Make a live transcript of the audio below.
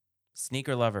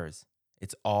Sneaker lovers,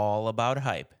 it's all about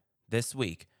hype this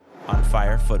week on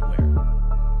Fire Footwear.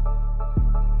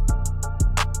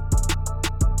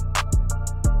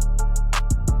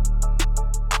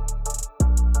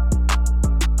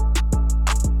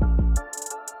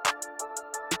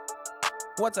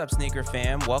 What's up, sneaker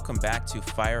fam? Welcome back to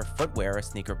Fire Footwear, a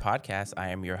sneaker podcast. I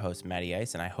am your host, Matty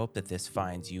Ice, and I hope that this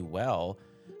finds you well.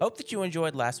 Hope that you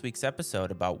enjoyed last week's episode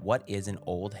about what is an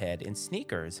old head in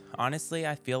sneakers. Honestly,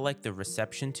 I feel like the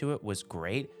reception to it was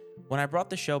great. When I brought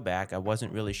the show back, I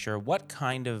wasn't really sure what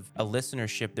kind of a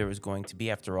listenership there was going to be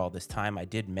after all this time. I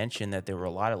did mention that there were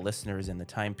a lot of listeners in the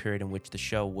time period in which the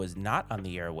show was not on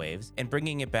the airwaves, and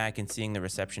bringing it back and seeing the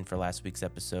reception for last week's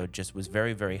episode just was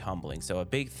very, very humbling. So a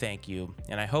big thank you,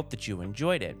 and I hope that you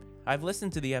enjoyed it. I've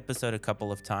listened to the episode a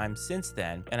couple of times since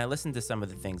then, and I listened to some of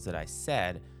the things that I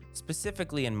said,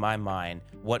 specifically in my mind,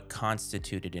 what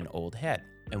constituted an old head.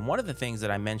 And one of the things that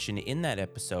I mentioned in that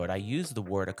episode, I used the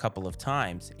word a couple of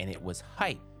times, and it was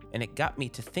hype. And it got me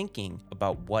to thinking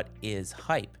about what is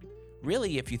hype.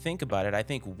 Really, if you think about it, I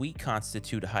think we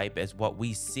constitute hype as what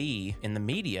we see in the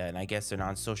media, and I guess and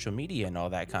on social media and all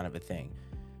that kind of a thing.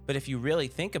 But if you really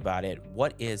think about it,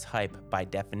 what is hype by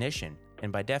definition?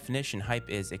 And by definition, hype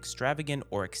is extravagant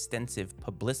or extensive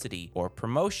publicity or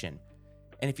promotion.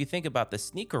 And if you think about the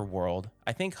sneaker world,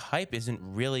 I think hype isn't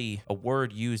really a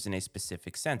word used in a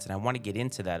specific sense, and I want to get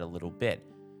into that a little bit.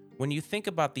 When you think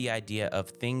about the idea of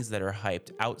things that are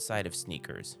hyped outside of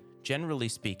sneakers, generally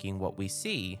speaking, what we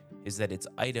see is that it's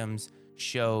items,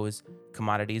 shows,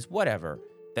 commodities, whatever,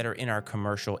 that are in our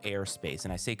commercial airspace.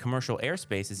 And I say commercial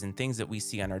airspace is in things that we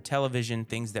see on our television,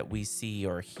 things that we see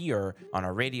or hear on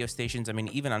our radio stations. I mean,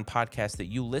 even on podcasts that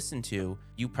you listen to,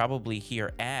 you probably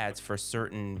hear ads for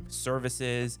certain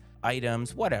services,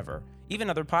 items, whatever, even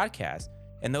other podcasts.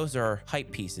 And those are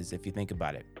hype pieces if you think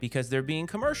about it, because they're being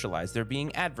commercialized, they're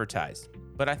being advertised.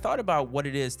 But I thought about what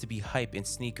it is to be hype in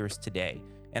sneakers today.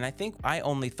 And I think I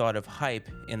only thought of hype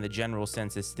in the general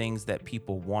sense as things that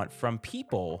people want from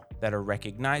people that are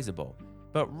recognizable.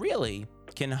 But really,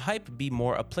 can hype be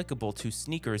more applicable to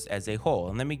sneakers as a whole?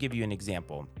 And let me give you an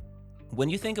example. When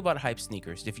you think about hype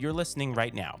sneakers, if you're listening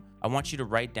right now, I want you to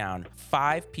write down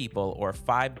 5 people or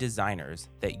 5 designers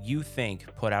that you think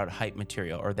put out hype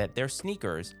material or that their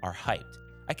sneakers are hyped.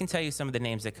 I can tell you some of the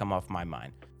names that come off my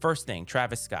mind. First thing,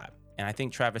 Travis Scott. And I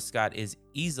think Travis Scott is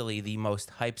easily the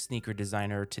most hyped sneaker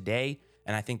designer today.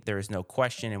 And I think there is no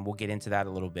question, and we'll get into that a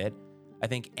little bit. I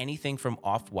think anything from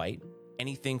Off-White,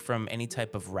 anything from any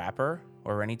type of rapper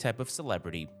or any type of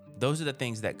celebrity, those are the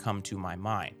things that come to my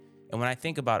mind. And when I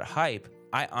think about hype,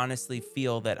 I honestly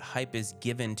feel that hype is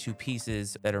given to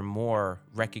pieces that are more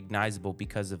recognizable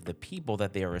because of the people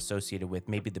that they are associated with,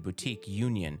 maybe the boutique,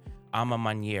 Union, A Ma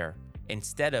Maniére,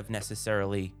 instead of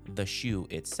necessarily the shoe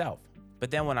itself. But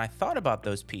then when I thought about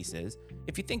those pieces,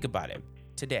 if you think about it,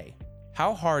 today,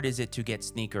 how hard is it to get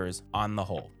sneakers on the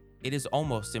whole? It is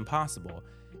almost impossible.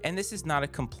 And this is not a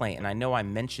complaint, and I know I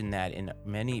mentioned that in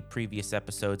many previous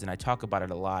episodes, and I talk about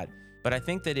it a lot, but I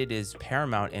think that it is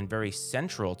paramount and very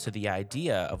central to the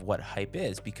idea of what hype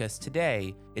is, because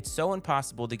today, it's so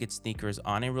impossible to get sneakers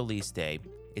on a release day.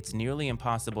 It's nearly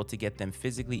impossible to get them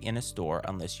physically in a store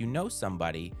unless you know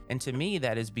somebody. And to me,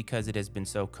 that is because it has been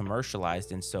so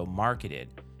commercialized and so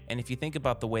marketed. And if you think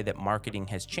about the way that marketing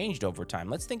has changed over time,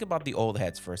 let's think about the old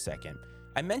heads for a second.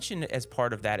 I mentioned as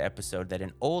part of that episode that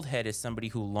an old head is somebody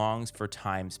who longs for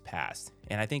times past.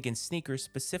 And I think in sneakers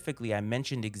specifically, I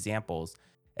mentioned examples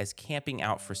as camping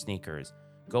out for sneakers,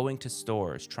 going to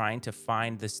stores, trying to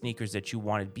find the sneakers that you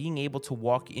wanted, being able to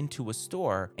walk into a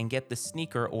store and get the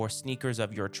sneaker or sneakers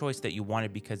of your choice that you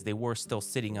wanted because they were still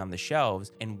sitting on the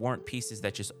shelves and weren't pieces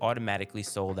that just automatically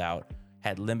sold out,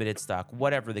 had limited stock,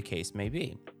 whatever the case may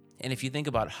be. And if you think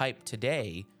about hype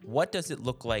today, what does it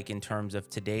look like in terms of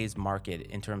today's market,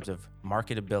 in terms of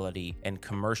marketability and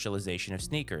commercialization of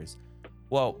sneakers?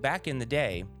 Well, back in the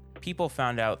day, people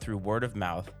found out through word of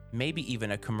mouth, maybe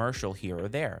even a commercial here or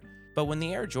there. But when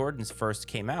the Air Jordans first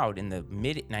came out in the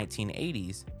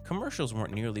mid-1980s, commercials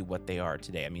weren't nearly what they are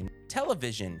today. I mean,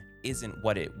 television isn't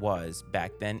what it was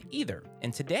back then either.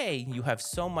 And today, you have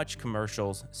so much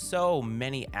commercials, so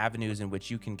many avenues in which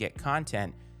you can get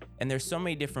content, and there's so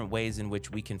many different ways in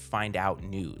which we can find out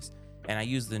news. And I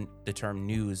use the term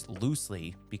news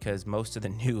loosely because most of the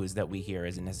news that we hear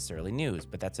isn't necessarily news,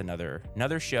 but that's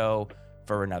another show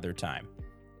for another time.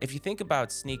 If you think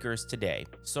about sneakers today,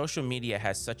 social media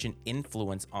has such an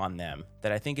influence on them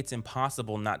that I think it's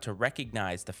impossible not to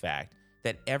recognize the fact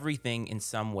that everything in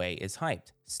some way is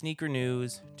hyped. Sneaker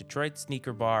News, Detroit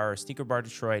Sneaker Bar, Sneaker Bar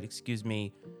Detroit,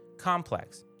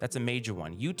 Complex, that's a major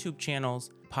one. YouTube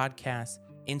channels, podcasts,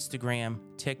 Instagram,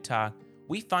 TikTok.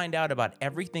 We find out about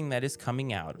everything that is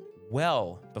coming out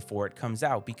well before it comes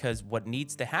out, because what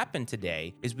needs to happen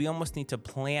today is we almost need to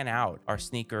plan out our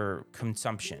sneaker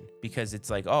consumption, because it's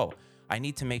like, oh, I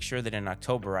need to make sure that in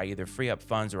October I either free up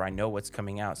funds or I know what's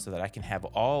coming out so that I can have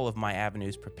all of my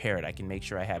avenues prepared. I can make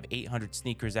sure I have 800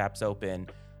 sneakers apps open.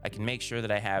 I can make sure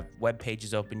that I have web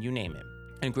pages open, you name it.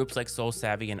 And groups like Soul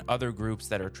Savvy and other groups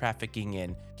that are trafficking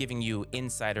in giving you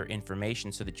insider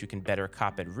information so that you can better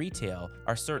cop at retail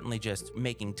are certainly just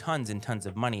making tons and tons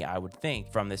of money, I would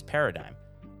think, from this paradigm.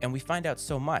 And we find out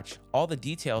so much. All the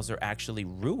details are actually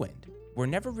ruined. We're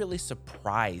never really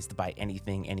surprised by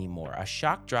anything anymore. A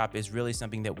shock drop is really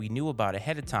something that we knew about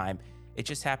ahead of time. It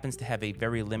just happens to have a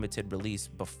very limited release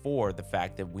before the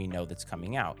fact that we know that's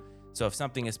coming out. So if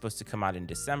something is supposed to come out in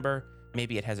December,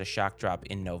 maybe it has a shock drop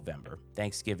in November,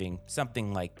 Thanksgiving,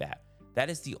 something like that. That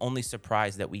is the only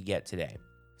surprise that we get today.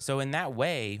 So in that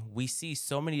way, we see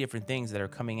so many different things that are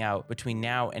coming out between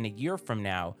now and a year from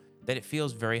now that it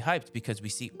feels very hyped, because we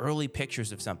see early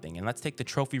pictures of something. And let's take the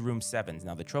Trophy Room 7s.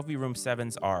 Now, the Trophy Room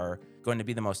 7s are going to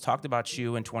be the most talked about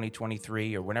shoe in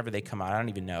 2023 or whenever they come out. I don't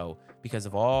even know, because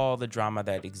of all the drama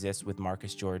that exists with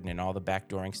Marcus Jordan and all the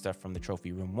backdooring stuff from the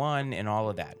Trophy Room 1 and all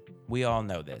of that. We all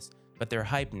know this, but they're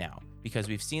hyped now because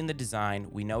we've seen the design.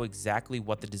 We know exactly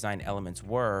what the design elements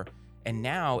were. And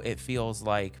now it feels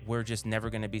like we're just never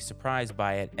going to be surprised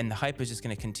by it. And the hype is just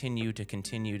going to continue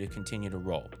to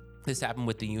roll. This happened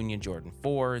with the Union Jordan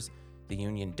 4s, the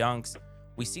Union Dunks.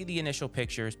 We see the initial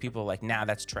pictures, people are like, nah,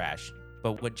 that's trash.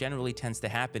 But what generally tends to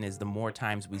happen is the more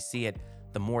times we see it,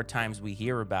 the more times we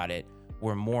hear about it,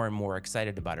 we're more and more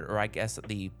excited about it. Or I guess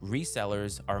the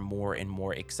resellers are more and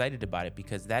more excited about it,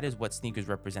 because that is what sneakers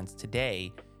represents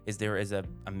today. Is there is a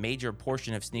major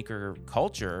portion of sneaker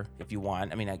culture, if you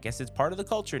want. I mean, I guess it's part of the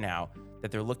culture now that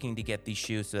they're looking to get these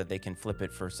shoes so that they can flip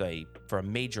it for, say, for a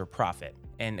major profit.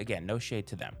 And again, no shade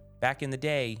to them. Back in the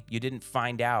day, you didn't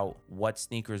find out what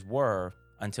sneakers were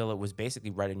until it was basically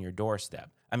right on your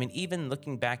doorstep. I mean, even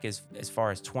looking back as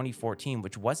far as 2014,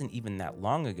 which wasn't even that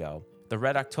long ago, the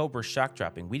Red October shock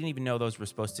dropping, we didn't even know those were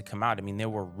supposed to come out. I mean, there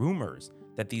were rumors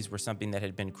that these were something that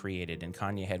had been created and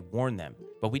Kanye had warned them,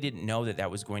 but we didn't know that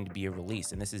that was going to be a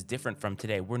release. And this is different from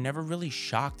today. We're never really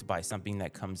shocked by something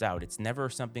that comes out. It's never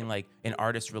something like an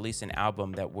artist release an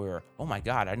album that we're, oh my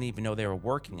God, I didn't even know they were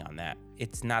working on that.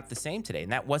 It's not the same today.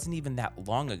 And that wasn't even that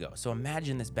long ago. So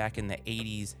imagine this back in the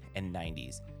 80s and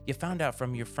 90s. You found out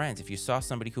from your friends. If you saw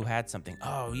somebody who had something,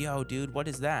 oh, yo, dude, what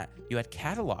is that? You had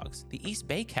catalogs, the East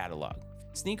Bay catalog.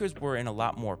 Sneakers were in a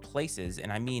lot more places,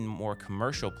 and I mean more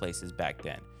commercial places back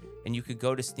then. And you could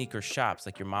go to sneaker shops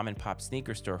like your mom and pop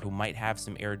sneaker store who might have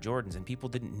some Air Jordans, and people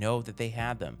didn't know that they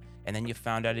had them. And then you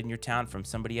found out in your town from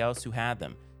somebody else who had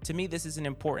them. To me, this is an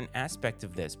important aspect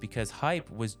of this, because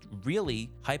hype was really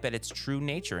hype at its true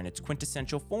nature and its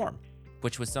quintessential form,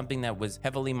 which was something that was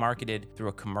heavily marketed through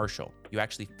a commercial. You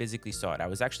actually physically saw it. I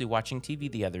was actually watching TV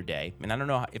the other day, and I don't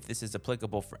know if this is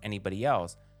applicable for anybody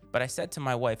else, but I said to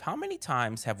my wife, how many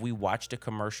times have we watched a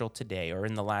commercial today or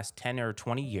in the last 10 or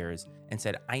 20 years and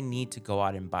said, I need to go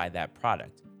out and buy that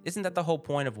product? Isn't that the whole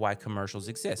point of why commercials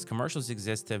exist? Commercials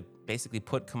exist to basically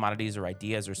put commodities or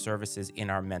ideas or services in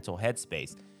our mental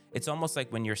headspace. It's almost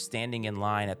like when you're standing in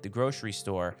line at the grocery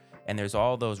store and there's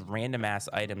all those random ass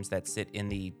items that sit in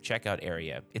the checkout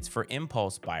area. It's for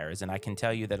impulse buyers. And I can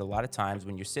tell you that a lot of times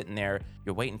when you're sitting there,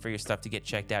 you're waiting for your stuff to get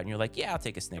checked out and you're like, yeah, I'll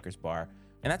take a Snickers bar.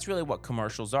 And that's really what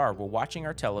commercials are. We're watching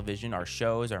our television, our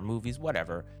shows, our movies,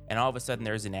 whatever, and all of a sudden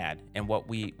there's an ad. And what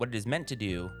it is meant to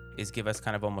do is give us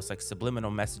kind of almost like subliminal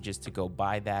messages to go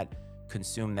buy that,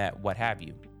 consume that, what have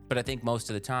you. But I think most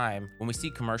of the time, when we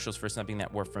see commercials for something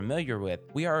that we're familiar with,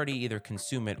 we already either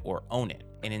consume it or own it.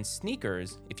 And in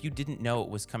sneakers, if you didn't know it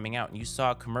was coming out and you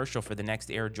saw a commercial for the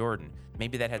next Air Jordan,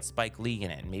 maybe that had Spike Lee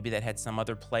in it, maybe that had some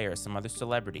other player, some other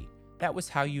celebrity, that was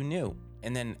how you knew.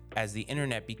 And then as the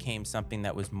internet became something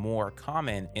that was more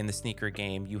common in the sneaker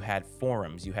game, you had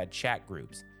forums, you had chat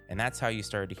groups, and that's how you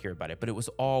started to hear about it. But it was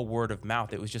all word of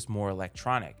mouth. It was just more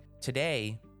electronic.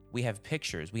 Today, we have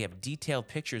pictures. We have detailed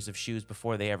pictures of shoes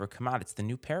before they ever come out. It's the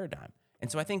new paradigm. And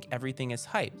so I think everything is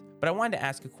hyped. But I wanted to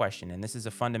ask a question, and this is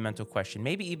a fundamental question,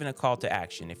 maybe even a call to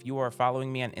action. If you are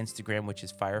following me on Instagram, which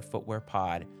is Fire Footwear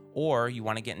Pod, or you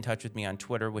want to get in touch with me on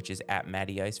Twitter, which is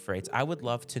 @MattyIceFreights, I would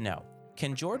love to know.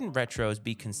 Can Jordan retros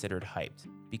be considered hyped?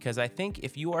 Because I think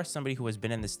if you are somebody who has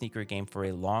been in the sneaker game for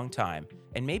a long time,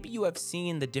 and maybe you have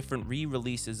seen the different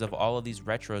re-releases of all of these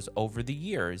retros over the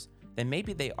years, then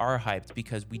maybe they are hyped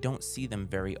because we don't see them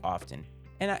very often.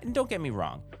 And don't get me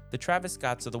wrong, the Travis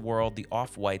Scotts of the world, the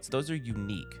Off-Whites, those are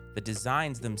unique. The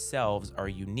designs themselves are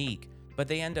unique, but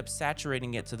they end up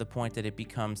saturating it to the point that it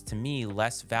becomes, to me,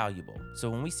 less valuable. So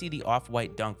when we see the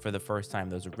Off-White Dunk for the first time,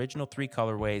 those original 3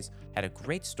 colorways had a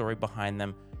great story behind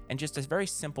them and just a very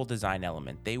simple design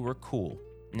element. They were cool.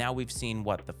 Now we've seen,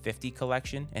 the 50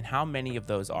 collection, and how many of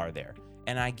those are there?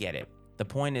 And I get it. The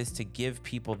point is to give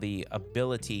people the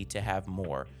ability to have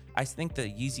more. I think the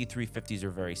Yeezy 350s are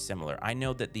very similar. I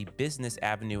know that the business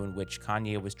avenue in which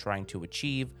Kanye was trying to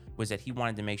achieve was that he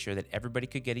wanted to make sure that everybody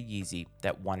could get a Yeezy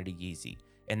that wanted a Yeezy.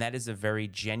 And that is a very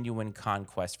genuine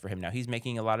conquest for him. Now, he's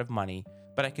making a lot of money,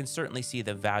 but I can certainly see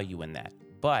the value in that.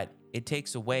 But it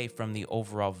takes away from the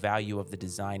overall value of the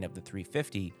design of the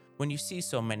 350 when you see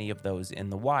so many of those in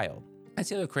the wild. That's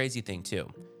the other crazy thing too,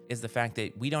 is the fact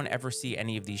that we don't ever see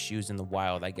any of these shoes in the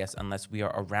wild, I guess, unless we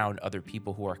are around other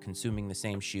people who are consuming the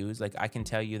same shoes. Like, I can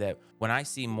tell you that when I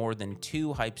see more than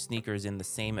 2 hype sneakers in the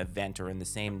same event or in the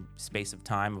same space of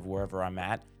time of wherever I'm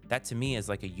at, that to me is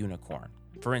like a unicorn.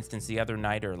 For instance, the other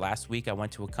night or last week, I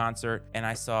went to a concert and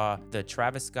I saw the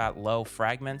Travis Scott Low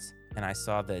Fragments and I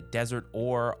saw the Desert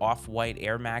Ore Off-White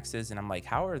Air Maxes, and I'm like,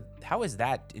 how is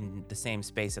that in the same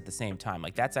space at the same time?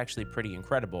 Like, that's actually pretty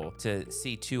incredible to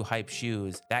see 2 hype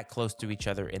shoes that close to each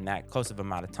other in that close of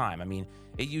amount of time. I mean,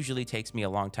 it usually takes me a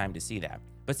long time to see that.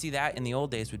 But see, that in the old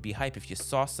days would be hype. If you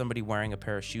saw somebody wearing a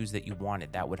pair of shoes that you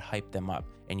wanted, that would hype them up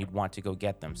and you'd want to go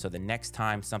get them. So the next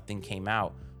time something came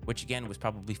out, which again was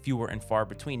probably fewer and far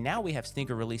between, now we have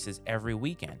sneaker releases every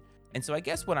weekend. And so I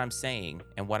guess what I'm saying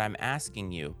and what I'm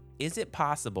asking you, is it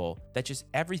possible that just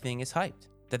everything is hyped?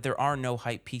 That there are no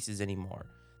hype pieces anymore?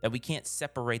 That we can't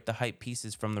separate the hype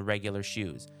pieces from the regular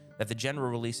shoes? That the general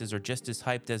releases are just as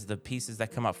hyped as the pieces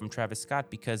that come out from Travis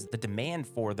Scott because the demand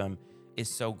for them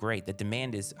is so great. The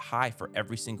demand is high for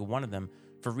every single one of them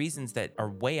for reasons that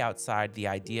are way outside the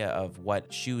idea of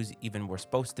what shoes even were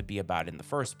supposed to be about in the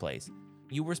first place.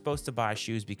 You were supposed to buy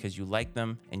shoes because you liked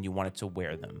them and you wanted to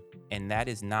wear them. And that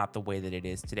is not the way that it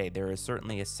is today. There is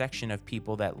certainly a section of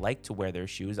people that like to wear their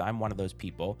shoes. I'm one of those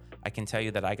people. I can tell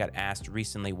you that I got asked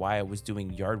recently why I was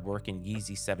doing yard work in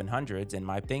Yeezy 700s. And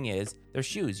my thing is, they're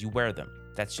shoes, you wear them.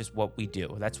 That's just what we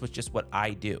do. That's just what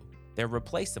I do. They're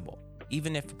replaceable.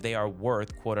 Even if they are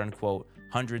worth, quote unquote,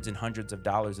 hundreds and hundreds of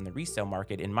dollars in the resale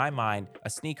market, in my mind, a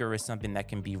sneaker is something that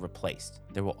can be replaced.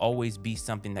 There will always be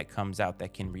something that comes out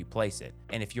that can replace it.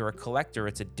 And if you're a collector,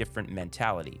 it's a different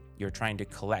mentality. You're trying to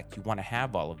collect. You want to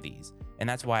have all of these. And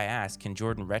that's why I ask, can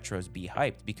Jordan Retros be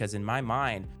hyped? Because in my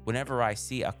mind, whenever I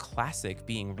see a classic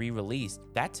being re-released,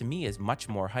 that to me is much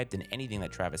more hyped than anything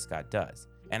that Travis Scott does.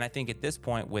 And I think at this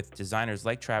point, with designers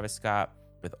like Travis Scott,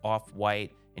 with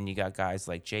Off-White, and you got guys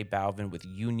like J Balvin with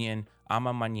Union, A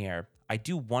Ma Maniére, I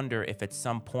do wonder if at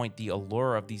some point the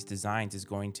allure of these designs is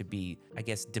going to be, I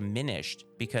guess, diminished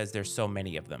because there's so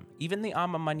many of them. Even the A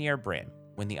Ma Maniére brand.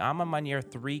 When the A Ma Maniére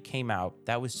 3 came out,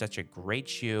 that was such a great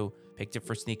shoe. Picked it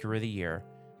for Sneaker of the Year.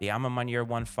 The A Ma Maniére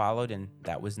 1 followed, and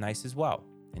that was nice as well.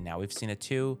 And now we've seen a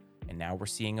 2, and now we're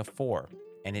seeing a 4.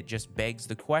 And it just begs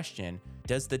the question,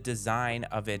 does the design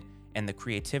of it and the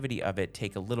creativity of it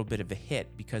take a little bit of a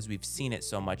hit because we've seen it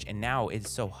so much and now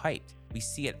it's so hyped? We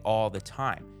see it all the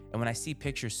time. And when I see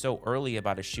pictures so early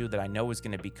about a shoe that I know is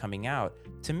going to be coming out,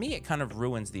 to me, it kind of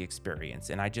ruins the experience.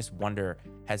 And I just wonder,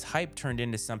 has hype turned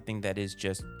into something that is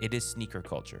just, it is sneaker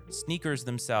culture? Sneakers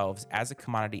themselves as a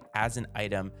commodity, as an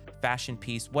item, fashion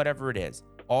piece, whatever it is,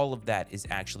 all of that is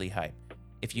actually hype.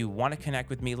 If you want to connect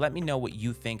with me, let me know what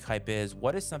you think hype is.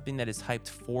 What is something that is hyped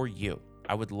for you?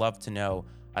 I would love to know.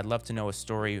 I'd love to know a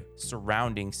story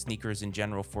surrounding sneakers in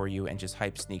general for you and just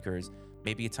hype sneakers.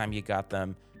 Maybe a time you got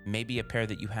them. Maybe a pair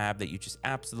that you have that you just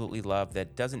absolutely love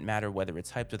that doesn't matter whether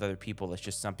it's hyped with other people, it's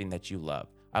just something that you love.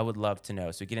 I would love to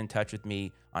know. So get in touch with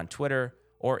me on Twitter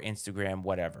or Instagram,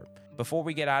 whatever. Before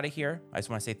we get out of here, I just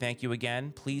want to say thank you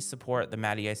again. Please support the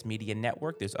Matty Ice Media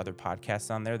Network. There's other podcasts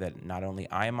on there that not only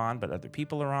I am on, but other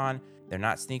people are on. They're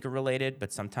not sneaker related,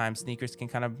 but sometimes sneakers can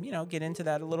kind of, get into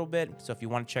that a little bit. So if you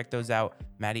want to check those out,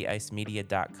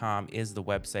 mattyicemedia.com is the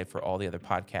website for all the other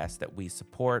podcasts that we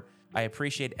support. I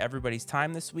appreciate everybody's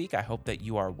time this week. I hope that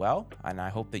you are well, and I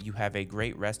hope that you have a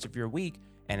great rest of your week.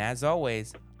 And as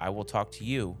always, I will talk to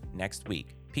you next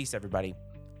week. Peace, everybody.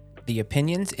 The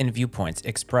opinions and viewpoints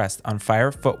expressed on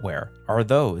Fire Footwear are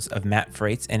those of Matt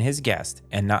Frates and his guest,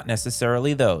 and not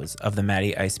necessarily those of the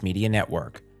Matty Ice Media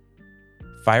Network.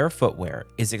 Fire Footwear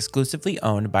is exclusively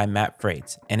owned by Matt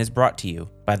Frates and is brought to you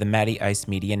by the Matty Ice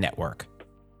Media Network.